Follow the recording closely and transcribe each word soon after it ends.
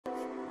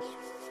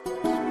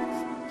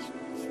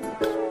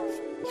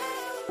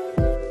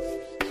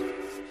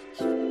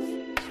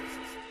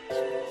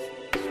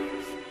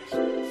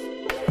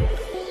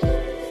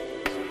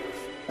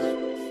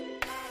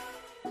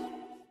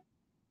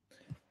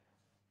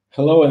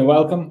Hello and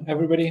welcome,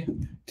 everybody.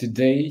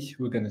 Today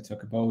we're going to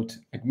talk about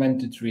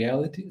augmented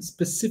reality,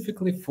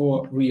 specifically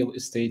for real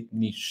estate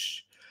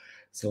niche.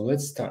 So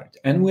let's start.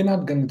 And we're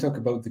not going to talk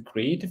about the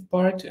creative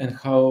part and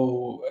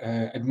how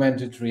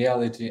augmented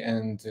reality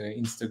and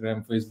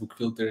Instagram, Facebook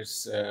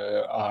filters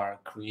are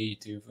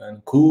creative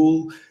and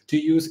cool to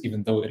use,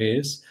 even though it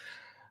is.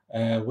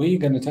 We're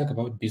going to talk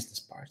about business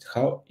part,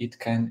 how it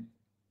can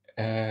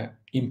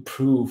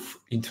improve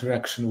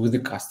interaction with the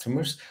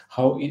customers,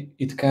 how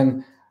it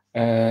can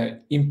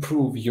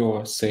improve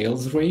your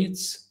sales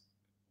rates,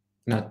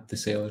 not the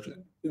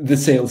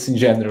sales in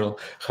general,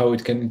 how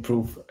it can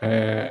improve,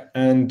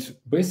 and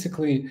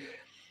basically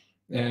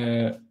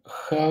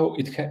how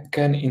it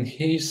can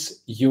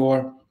enhance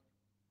your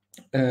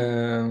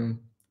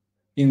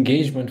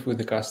engagement with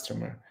the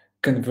customer,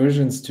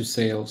 conversions to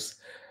sales,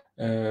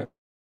 and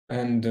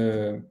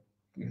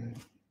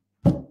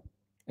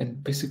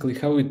basically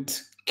how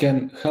it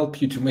can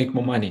help you to make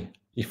more money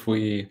if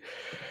we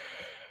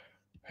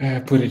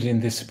put it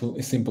in this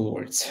simple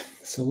words.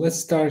 So let's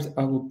start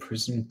our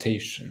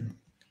presentation.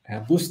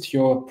 Boost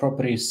your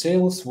property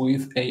sales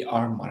with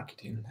AR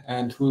marketing.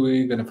 And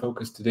we're going to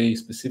focus today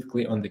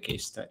specifically on the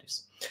case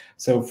studies.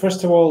 So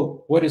first of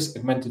all, what is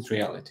augmented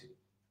reality?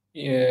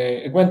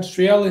 Augmented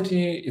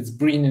reality is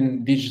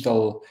bringing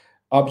digital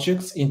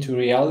objects into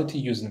reality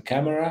using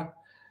camera,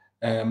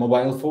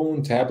 mobile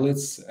phone,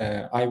 tablets,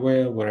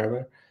 eyewear,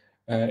 wherever.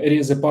 It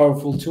is a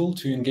powerful tool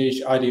to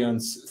engage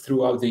audience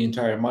throughout the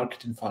entire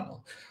marketing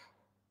funnel.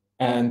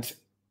 And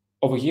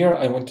over here,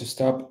 I want to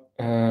stop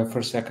for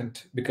a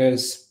second,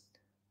 because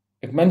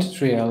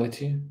augmented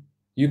reality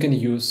you can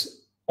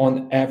use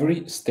on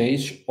every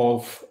stage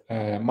of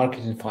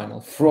marketing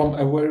funnel, from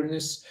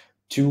awareness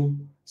to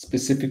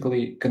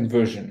specifically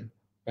conversion,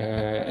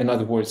 in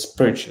other words,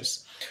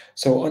 purchase.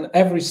 So on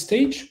every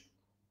stage,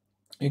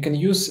 you can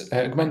use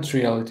augmented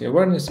reality,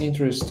 awareness,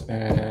 interest,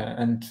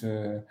 and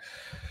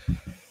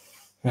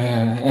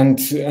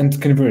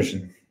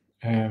conversion.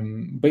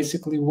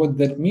 Basically, what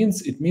that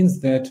means, it means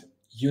that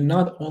you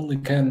not only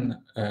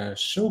can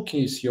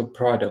showcase your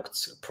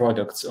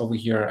products over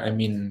here, I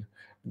mean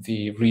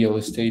the real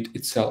estate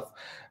itself,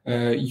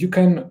 you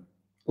can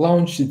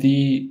launch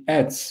the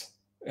ads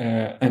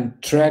and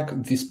track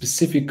the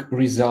specific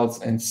results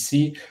and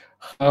see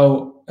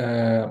how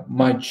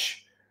much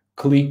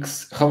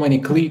clicks, how many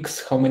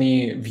clicks, how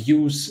many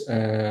views,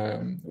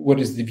 what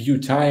is the view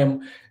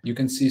time, you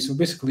can see. So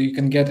basically you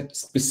can get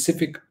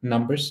specific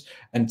numbers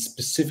and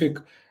specific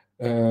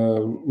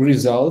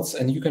results,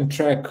 and you can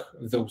track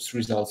those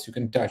results, you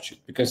can touch it,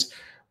 because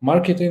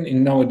marketing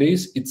in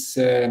nowadays, it's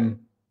an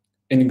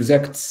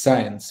exact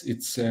science.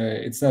 It's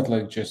not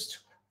like just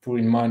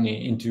pouring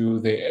money into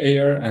the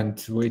air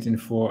and waiting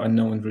for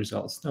unknown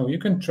results. No, you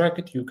can track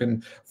it, you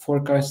can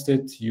forecast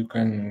it, you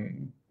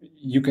can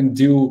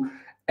do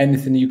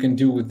anything you can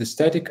do with the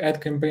static ad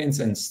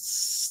campaigns and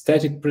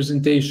static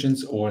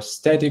presentations, or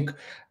static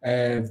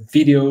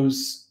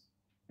videos,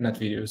 not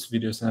videos,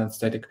 videos are not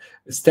static,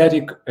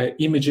 static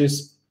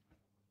images.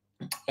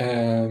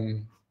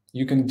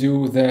 You can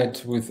do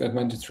that with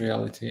augmented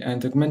reality,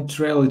 and augmented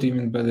reality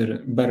even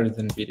better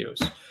than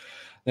videos.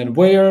 Then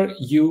where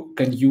you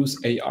can use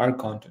AR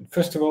content.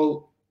 First of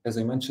all, as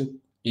I mentioned,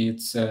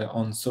 it's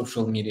on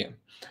social media.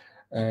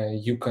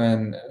 You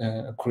can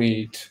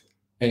create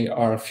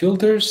AR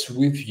filters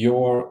with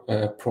your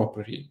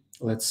property,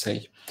 let's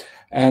say,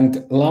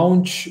 and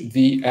launch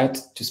the ad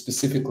to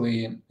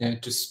specifically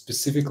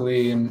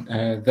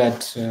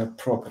that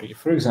property.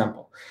 For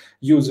example,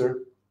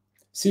 user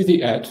see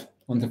the ad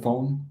on the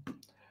phone,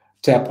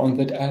 tap on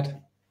that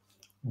ad,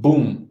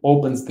 boom,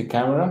 opens the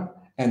camera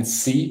and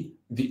see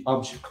the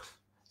object.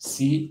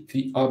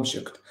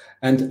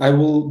 And I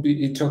will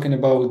be talking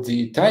about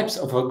the types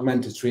of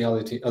augmented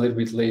reality a little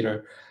bit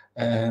later,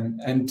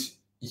 and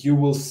you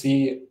will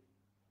see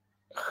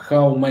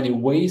how many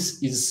ways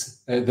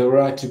there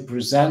are to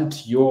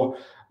present your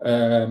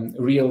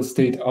real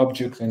estate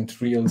object and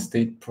real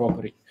estate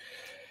property.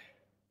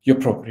 Your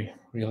property,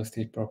 real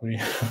estate property,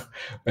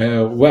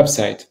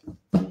 website.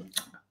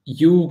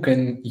 You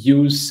can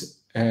use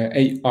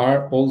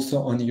AR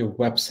also on your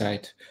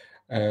website.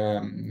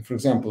 For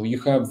example, you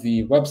have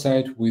the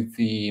website with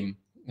the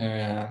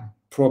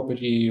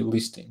property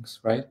listings,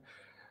 right?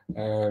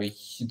 The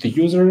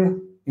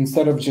user,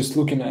 instead of just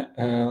looking at,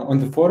 on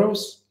the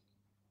photos,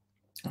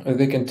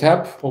 they can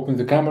tap, open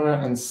the camera,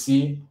 and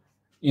see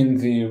in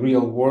the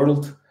real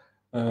world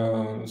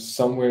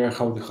somewhere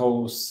how the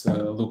house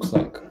looks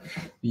like.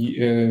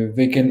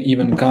 They can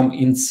even come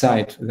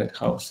inside that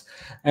house.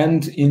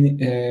 And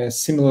in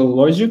similar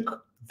logic,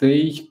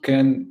 they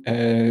can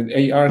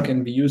AR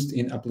can be used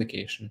in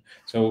application.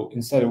 So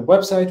instead of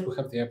website, we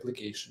have the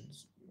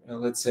applications.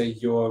 Let's say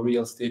your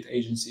real estate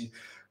agency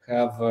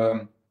have,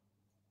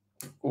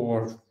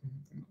 or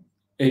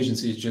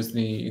agency is just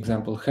the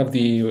example, have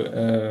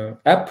the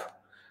app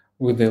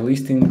with the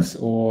listings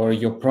or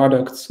your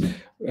products,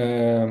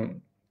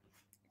 and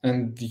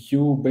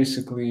you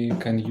basically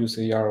can use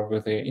AR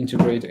with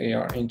integrate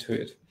AR into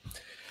it.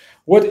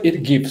 What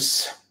it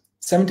gives: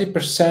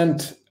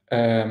 70%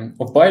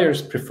 of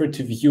buyers prefer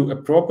to view a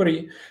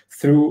property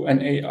through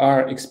an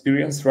AR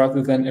experience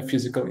rather than a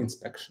physical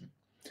inspection,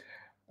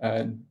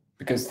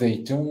 because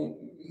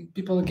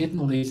people are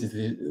getting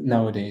lazy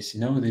nowadays.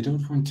 They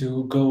don't want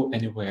to go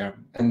anywhere,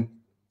 and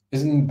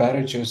isn't it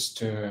better just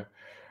to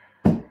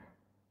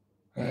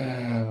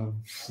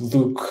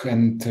look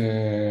and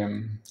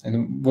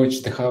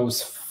watch the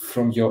house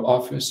from your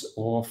office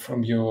or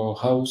from your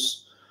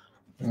house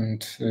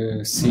and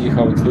see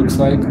how it looks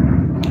like?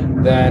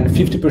 Then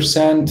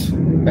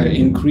 50%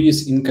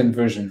 increase in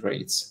conversion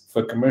rates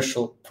for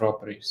commercial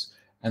properties,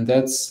 and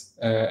that's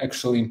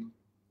actually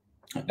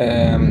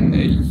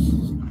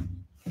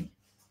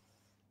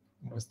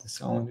what's the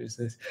sound is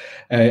this?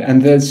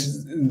 And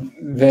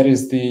that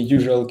is the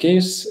usual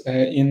case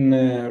in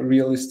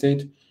real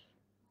estate.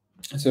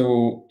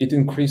 So it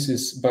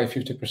increases by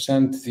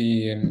 50%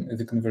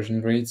 the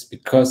conversion rates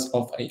because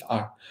of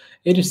AR.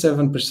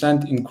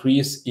 87%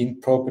 increase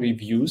in property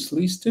views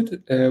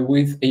listed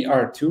with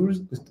AR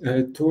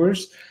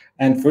tours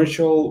and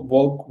virtual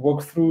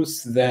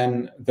walkthroughs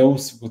than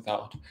those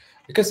without.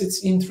 Because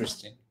it's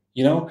interesting,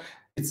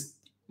 it's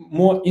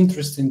more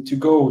interesting to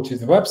go to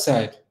the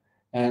website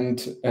and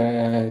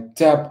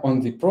tap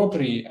on the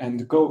property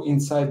and go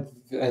inside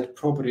that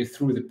property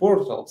through the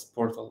portal.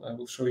 I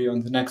will show you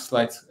on the next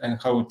slide and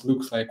how it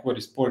looks like, what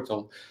is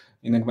portal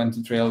in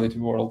augmented reality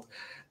world,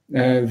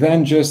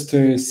 than just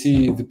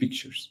see the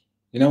pictures.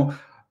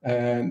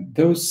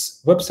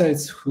 Those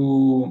websites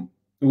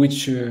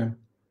which are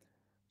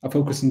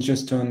focusing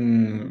just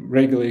on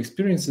regular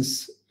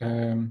experiences,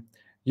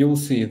 you'll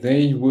see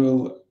they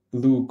will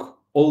look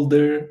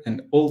older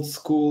and old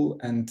school,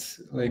 and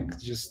like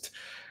just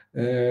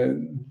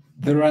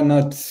there are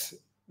not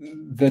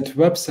that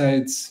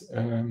websites,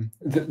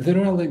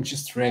 there are like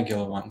just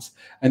regular ones,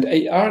 and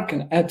AR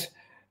can add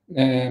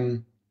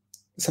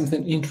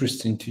something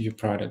interesting to your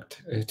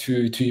product,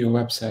 to your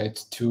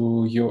website,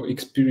 to your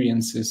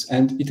experiences,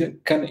 and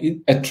it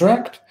can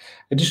attract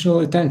additional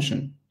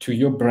attention to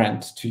your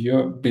brand, to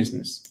your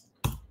business.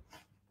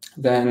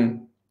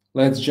 Then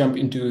let's jump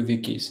into the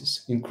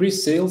cases.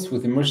 Increase sales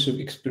with immersive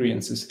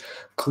experiences,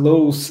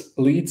 close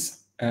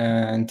leads,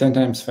 and 10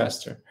 times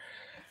faster.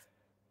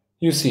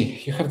 You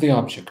see, you have the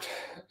object,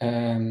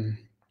 and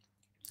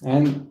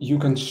you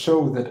can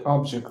show that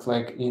object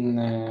like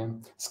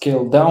in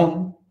scale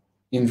down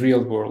in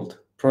real world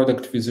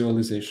product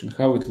visualization,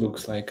 how it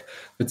looks like.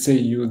 Let's say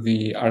you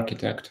the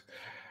architect,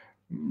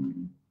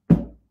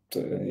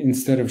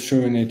 instead of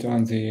showing it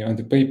on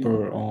the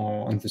paper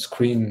or on the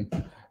screen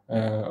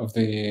of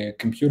the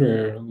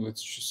computer,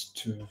 let's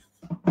just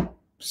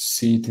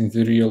see it in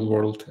the real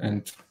world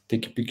and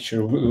take a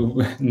picture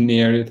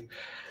near it.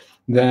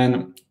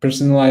 Then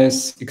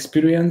personalize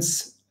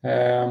experience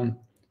to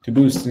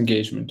boost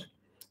engagement.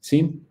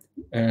 See,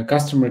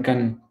 customer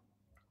can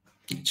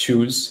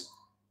choose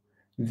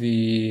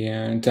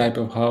the type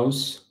of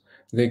house,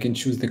 they can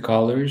choose the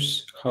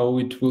colors, how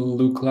it will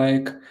look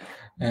like,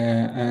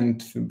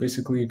 and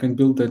basically you can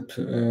build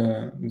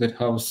that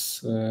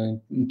house to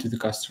the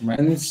customer,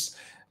 and it's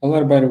a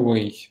lot better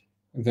way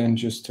than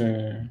just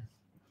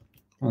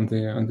on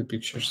the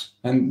pictures.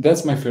 And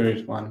that's my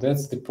favorite one.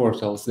 That's the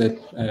portals that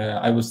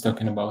I was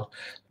talking about.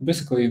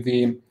 Basically,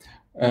 the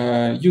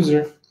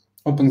user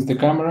opens the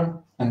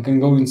camera and can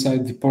go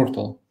inside the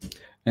portal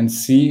and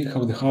see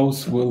how the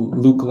house will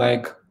look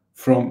like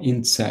from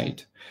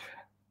inside.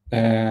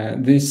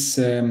 This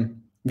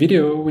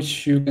video,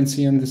 which you can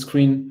see on the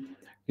screen,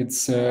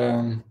 it's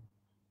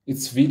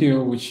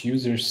video which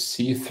users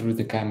see through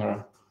the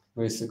camera.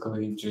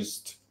 Basically,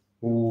 just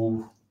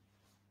ooh,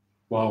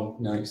 wow,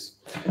 nice.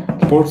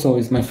 Portal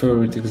is my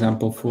favorite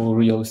example for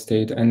real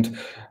estate, and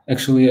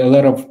actually a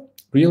lot of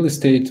real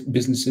estate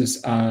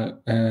businesses are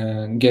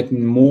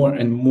getting more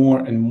and more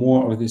and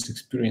more of these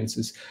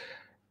experiences.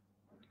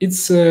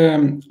 It's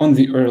on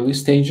the early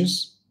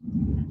stages,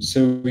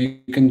 so you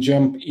can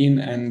jump in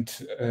and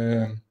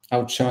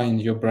outshine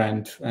your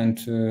brand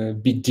and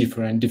be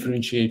different,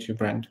 differentiate your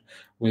brand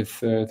with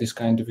this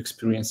kind of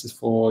experiences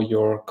for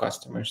your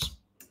customers.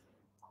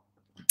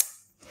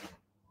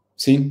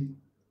 See,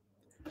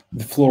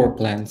 the floor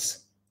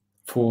plans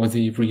for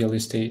the real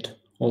estate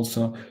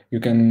also,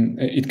 it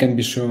can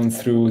be shown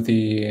through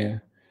the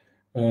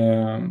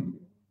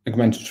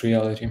augmented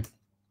reality.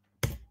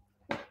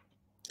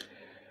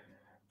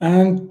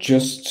 And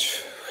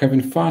just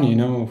having fun,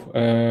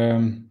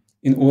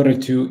 in order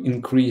to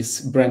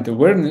increase brand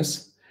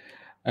awareness,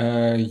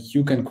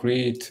 you can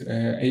create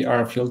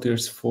AR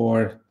filters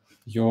for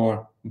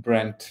your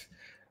brand.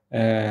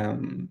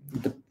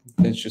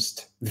 That's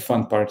just the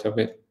fun part of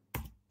it.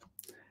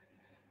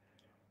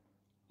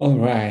 All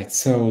right,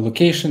 so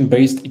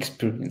location-based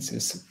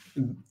experiences.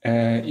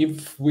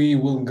 If we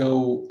will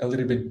go a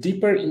little bit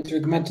deeper into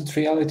augmented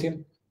reality,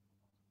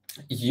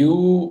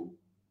 you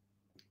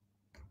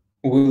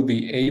will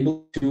be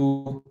able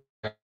to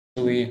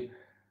actually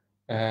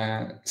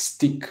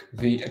stick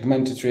the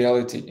augmented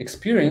reality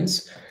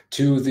experience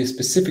to the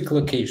specific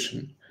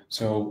location.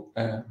 So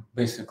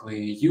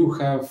basically,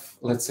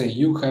 let's say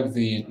you have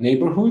the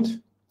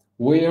neighborhood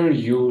where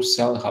you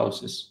sell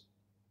houses,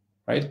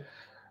 right?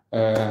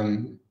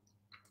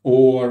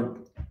 Or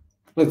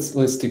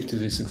let's stick to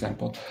this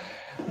example.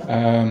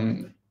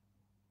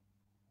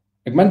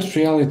 Augmented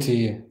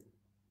reality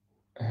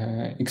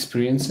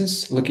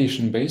experiences,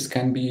 location-based,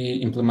 can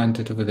be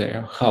implemented over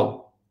there.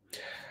 How?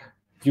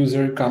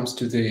 User comes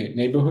to the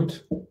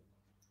neighborhood,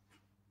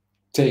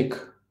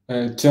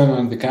 turn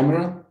on the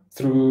camera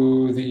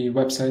through the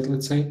website,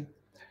 let's say,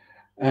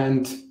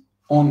 and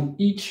on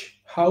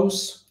each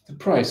house, the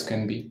price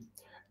can be.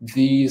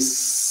 The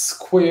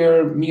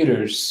square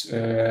meters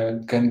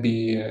can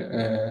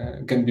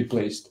be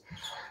placed,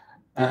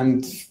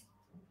 and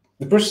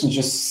the person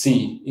just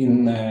see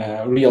in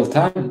real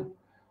time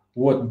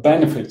what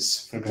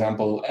benefits, for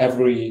example,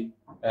 every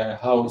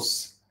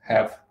house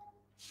have.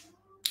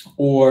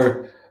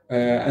 Or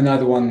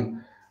another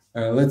one,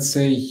 let's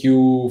say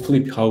you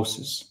flip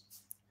houses.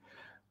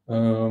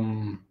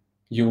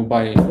 You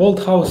buy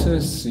old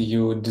houses,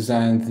 you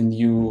design the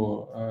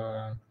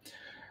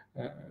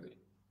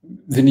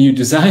new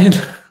design.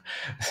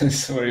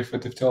 Sorry for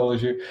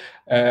tautology.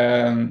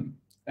 And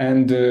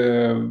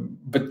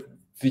but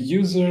the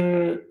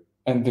user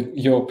and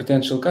your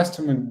potential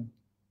customer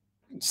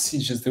see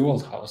just the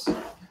old house.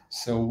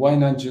 So why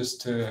not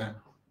just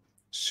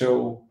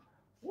show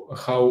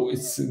how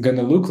it's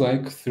gonna look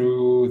like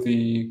through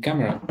the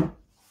camera?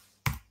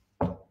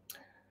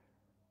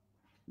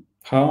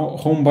 How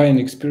home buying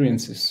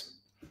experiences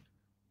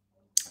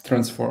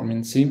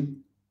transforming. See,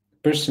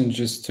 person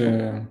just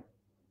in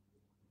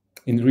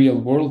real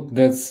world.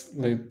 That's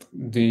like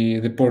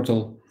the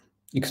portal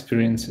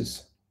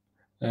experiences.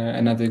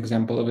 Another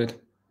example of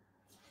it,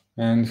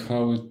 and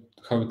how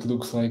it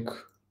looks like.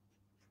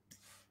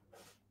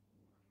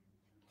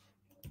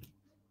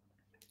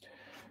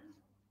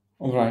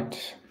 All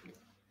right.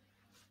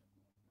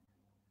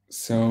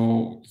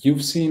 So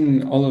you've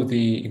seen all of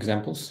the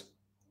examples,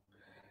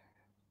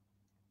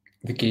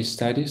 the case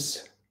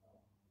studies,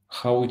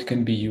 how it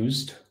can be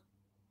used,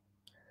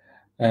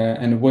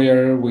 and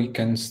where we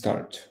can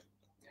start.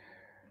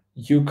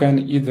 You can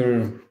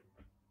either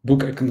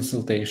book a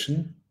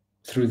consultation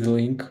through the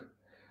link,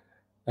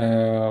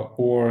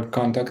 or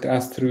contact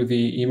us through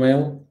the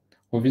email,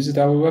 or visit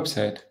our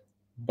website,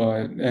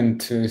 and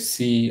to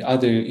see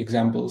other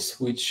examples.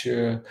 Which,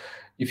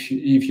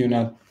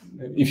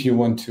 if you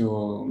want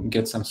to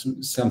get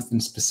something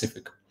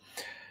specific,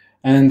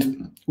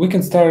 and we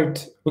can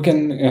start. We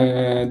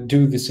can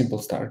do the simple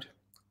start.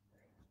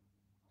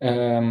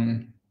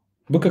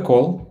 Book a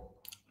call.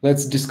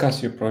 Let's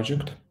discuss your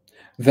project.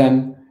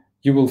 Then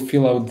you will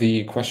fill out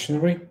the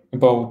questionnaire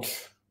about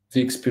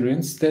the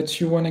experience that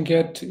you want to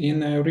get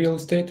in real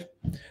estate.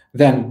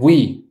 Then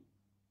we,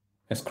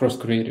 as cross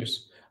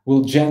creators,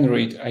 will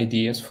generate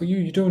ideas for you.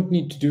 You don't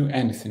need to do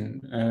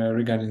anything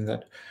regarding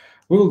that.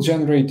 We will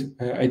generate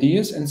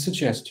ideas and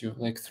suggest you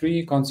like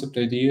 3 concept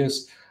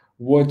ideas,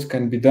 what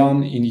can be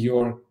done in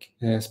your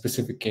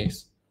specific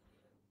case.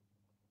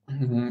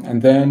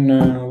 And then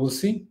we'll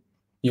see.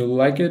 You'll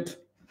like it.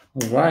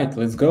 All right,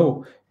 let's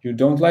go. You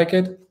don't like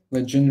it?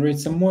 Let's generate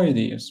some more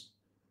ideas.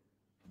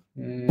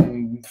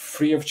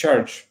 Free of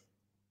charge,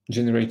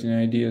 generating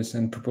ideas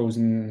and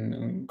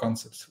proposing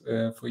concepts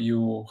for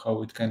you,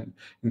 how it can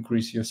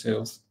increase your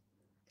sales.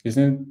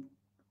 Isn't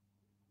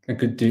it a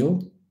good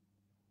deal?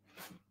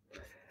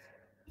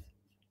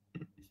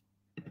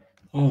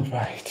 All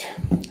right.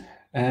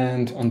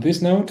 And on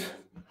this note,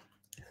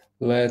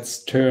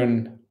 let's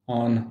turn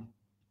on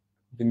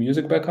the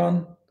music back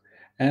on,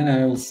 and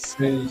I will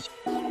say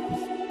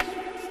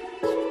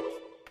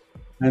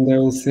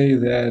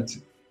that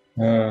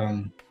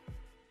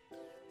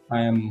I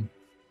am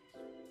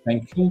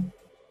thankful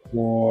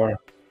for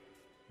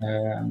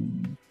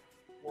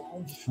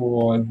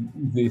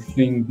the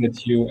thing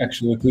that you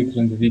actually clicked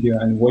on the video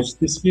and watched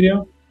this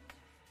video.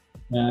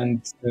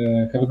 And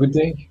have a good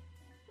day.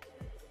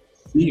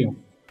 See you.